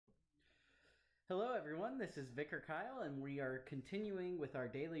Hello, everyone. This is Vicar Kyle, and we are continuing with our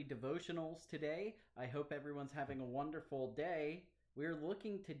daily devotionals today. I hope everyone's having a wonderful day. We're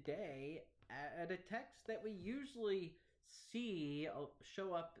looking today at a text that we usually see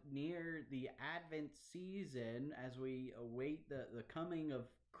show up near the Advent season as we await the coming of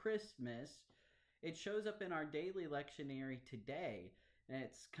Christmas. It shows up in our daily lectionary today, and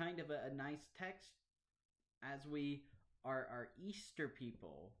it's kind of a nice text as we are Easter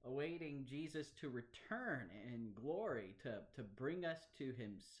people, awaiting Jesus to return in glory to bring us to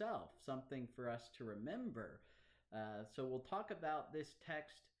himself, something for us to remember. So we'll talk about this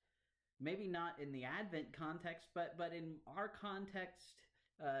text, maybe not in the Advent context, but in our context,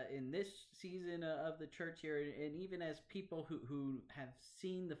 in this season of the church year, and even as people who have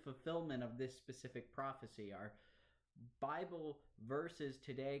seen the fulfillment of this specific prophecy. Our Bible verses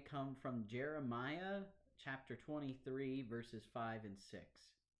today come from Jeremiah chapter 23, verses 5 and 6.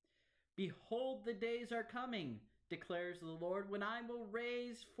 Behold, the days are coming, declares the Lord, when I will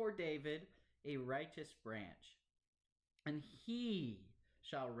raise for David a righteous branch, and he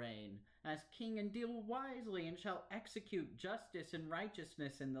shall reign as king and deal wisely, and shall execute justice and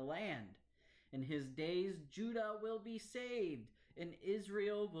righteousness in the land. In his days Judah will be saved, and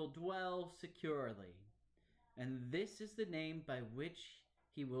Israel will dwell securely. And this is the name by which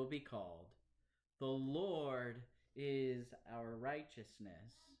he will be called: the Lord is our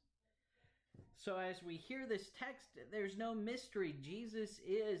righteousness. So as we hear this text, there's no mystery. Jesus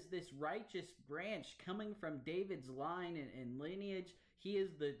is this righteous branch coming from David's line and lineage. He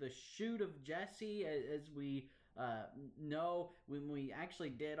is the shoot of Jesse, as we know when we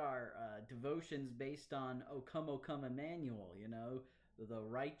actually did our devotions based on O Come Emmanuel, the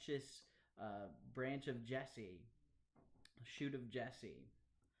righteous branch of Jesse, shoot of Jesse.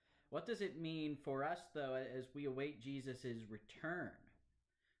 What does it mean for us, though, as we await Jesus' return?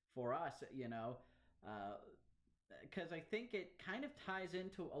 For us, because I think it kind of ties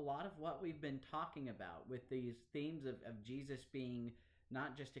into a lot of what we've been talking about with these themes of Jesus being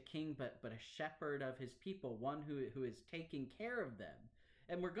not just a king, but a shepherd of his people, one who is taking care of them.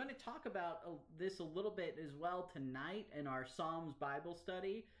 And we're going to talk about this a little bit as well tonight in our Psalms Bible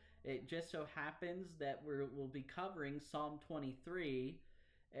study. It just so happens that we'll be covering Psalm 23.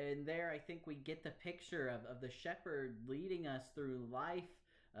 And there I think we get the picture of the shepherd leading us through life,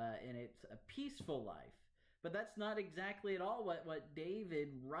 and it's a peaceful life. But that's not exactly at all what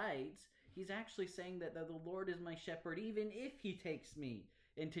David writes. He's actually saying that the Lord is my shepherd, even if he takes me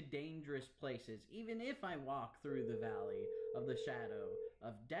into dangerous places, even if I walk through the valley of the shadow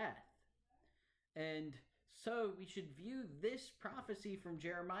of death. And so we should view this prophecy from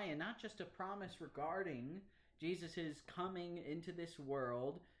Jeremiah not just a promise regarding Jesus is coming into this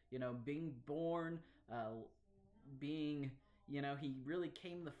world, being born, he really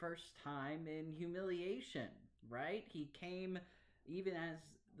came the first time in humiliation, right? He came even as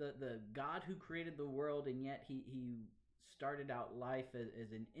the God who created the world, and yet he started out life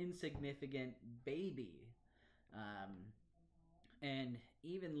as an insignificant baby. And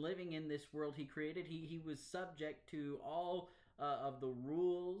even living in this world he created, he was subject to all of the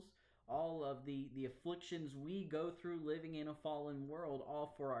rules, all of the afflictions we go through living in a fallen world,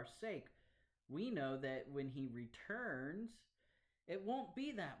 all for our sake. We know that when he returns, it won't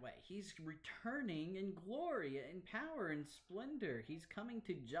be that way. He's returning in glory, in power, and splendor. He's coming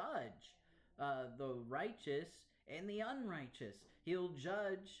to judge the righteous and the unrighteous. He'll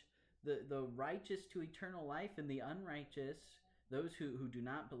judge the righteous to eternal life, and the unrighteous, those who do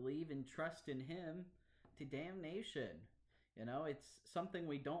not believe and trust in him, to damnation. It's something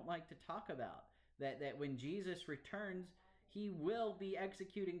we don't like to talk about, that when Jesus returns, he will be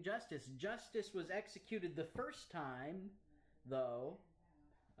executing justice. Justice was executed the first time, though,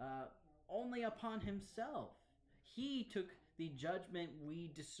 only upon himself. He took the judgment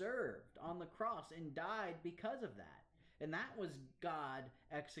we deserved on the cross and died because of that. And that was God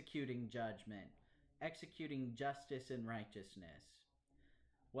executing judgment, executing justice and righteousness.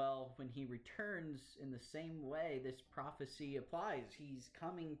 Well, when he returns, in the same way this prophecy applies. He's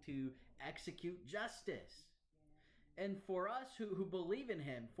coming to execute justice. And for us who believe in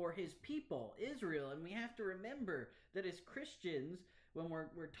him, for his people, Israel, and we have to remember that as Christians, when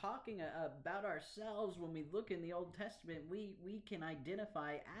we're talking about ourselves, when we look in the Old Testament, we can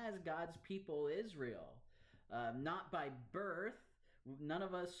identify as God's people, Israel. Not by birth. None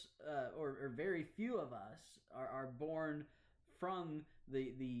of us, or very few of us, are born from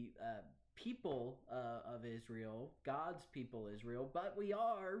the people of Israel, God's people Israel, but we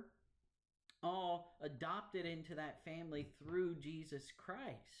are all adopted into that family through Jesus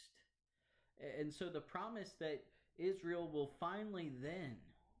Christ. And so the promise that Israel will finally then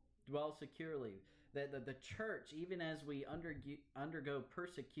dwell securely. That the church, even as we undergo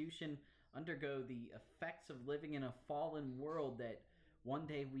persecution, undergo the effects of living in a fallen world, that one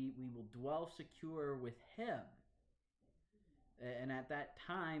day we will dwell secure with Him. And at that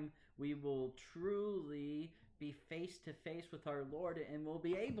time, we will truly be face to face with our Lord, and we'll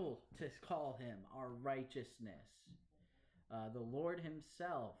be able to call Him our righteousness. The Lord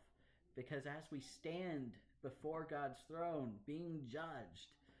Himself, because as we stand before God's throne, being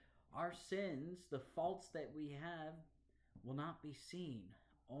judged, our sins, the faults that we have, will not be seen.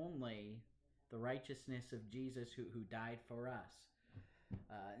 Only the righteousness of Jesus who died for us.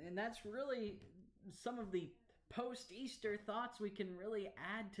 And that's really some of the post-Easter thoughts we can really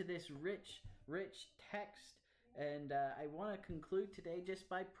add to this rich text. And I want to conclude today just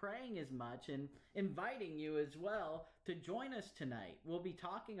by praying as much and inviting you as well to join us tonight. We'll be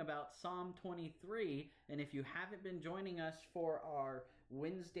talking about Psalm 23, and if you haven't been joining us for our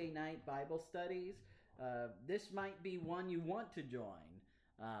Wednesday night Bible studies, this might be one you want to join.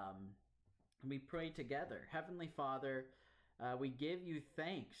 We pray together. Heavenly Father, we give you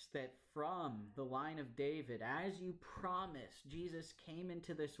thanks that from the line of David, as you promised, Jesus came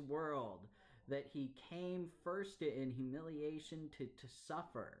into this world, that He came first in humiliation to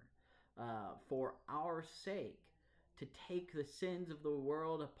suffer for our sake, to take the sins of the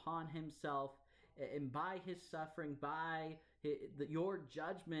world upon Himself, and by His suffering, by your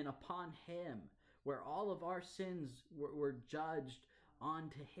judgment upon Him, where all of our sins were judged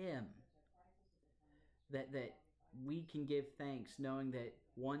onto Him, that we can give thanks knowing that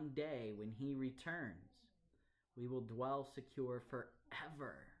one day when He returns, we will dwell secure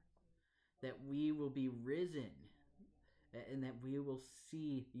forever, that we will be risen, and that we will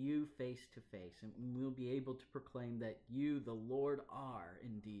see you face to face, and we'll be able to proclaim that you, the Lord, are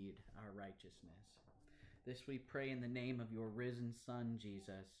indeed our righteousness. This we pray in the name of your risen Son,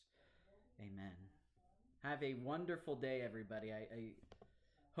 Jesus. Amen. Have a wonderful day, everybody. I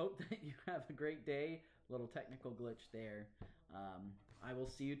hope that you have a great day. Little technical glitch there. I will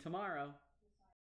see you tomorrow.